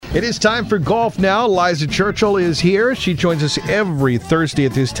It is time for golf now. Liza Churchill is here. She joins us every Thursday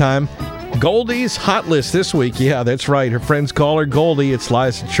at this time. Goldie's Hot List this week. Yeah, that's right. Her friends call her Goldie. It's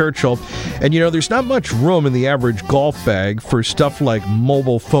Liza Churchill. And, there's not much room in the average golf bag for stuff like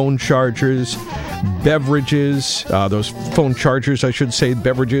mobile phone chargers, beverages, those phone chargers, I should say,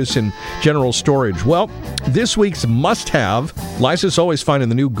 beverages, and general storage. Well, this week's must-have, Liza's always finding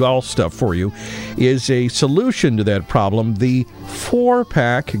the new golf stuff for you, is a solution to that problem, the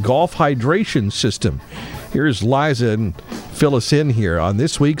ForePack Golf Hydration System. Here's Liza and fill us in here on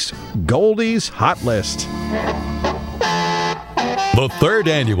this week's Goldie's Hot List. The third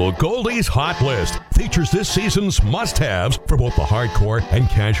annual Goldie's Hot List features this season's must-haves for both the hardcore and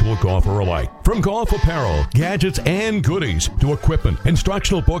casual golfer alike. From golf apparel, gadgets, and goodies to equipment,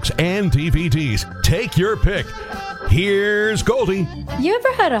 instructional books, and DVDs. Take your pick. Here's Goldie. You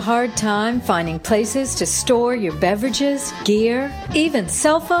ever had a hard time finding places to store your beverages, gear, even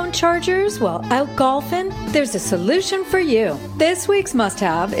cell phone chargers while out golfing? There's a solution for you. This week's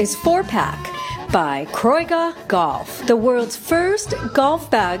must-have is ForePack by Kroiga Golf, the world's first golf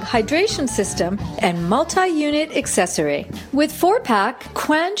bag hydration system and multi-unit accessory. With ForePack,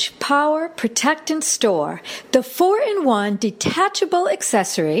 quench, power, protect, and store, the 4-in-1 detachable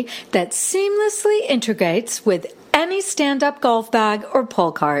accessory that seamlessly integrates with any stand-up golf bag or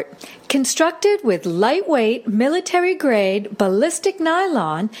pull cart. Constructed with lightweight, military-grade, ballistic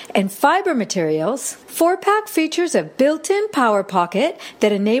nylon and fiber materials, ForePack features a built-in power pocket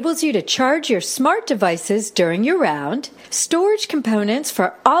that enables you to charge your smart devices during your round, storage components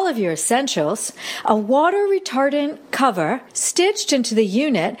for all of your essentials, a water-retardant cover stitched into the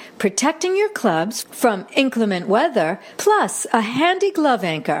unit protecting your clubs from inclement weather, plus a handy glove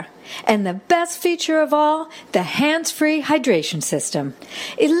anchor. And the best feature of all, the hands-free hydration system.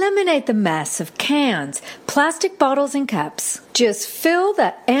 Eliminate the mess of cans, plastic bottles, and cups. Just fill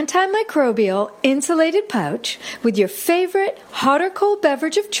the antimicrobial insulated pouch with your favorite hot or cold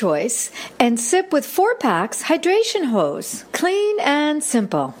beverage of choice and sip with ForePack's hydration hose. Clean and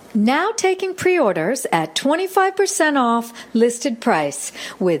simple. Now taking pre-orders at 25% off listed price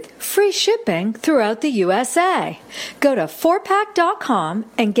with free shipping throughout the USA. Go to ForePack.com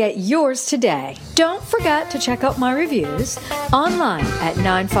and get yours today. Don't forget to check out my reviews online at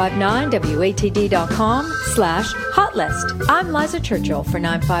 959watd.com/hotlist. I'm Liza Churchill for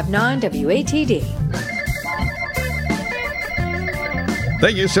 959 WATD.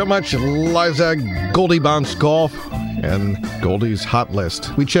 Thank you so much, Liza. Goldie Bounce Golf and Goldie's Hot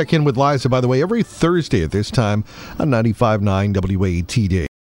List. We check in with Liza, by the way, every Thursday at this time on 95.9 WATD.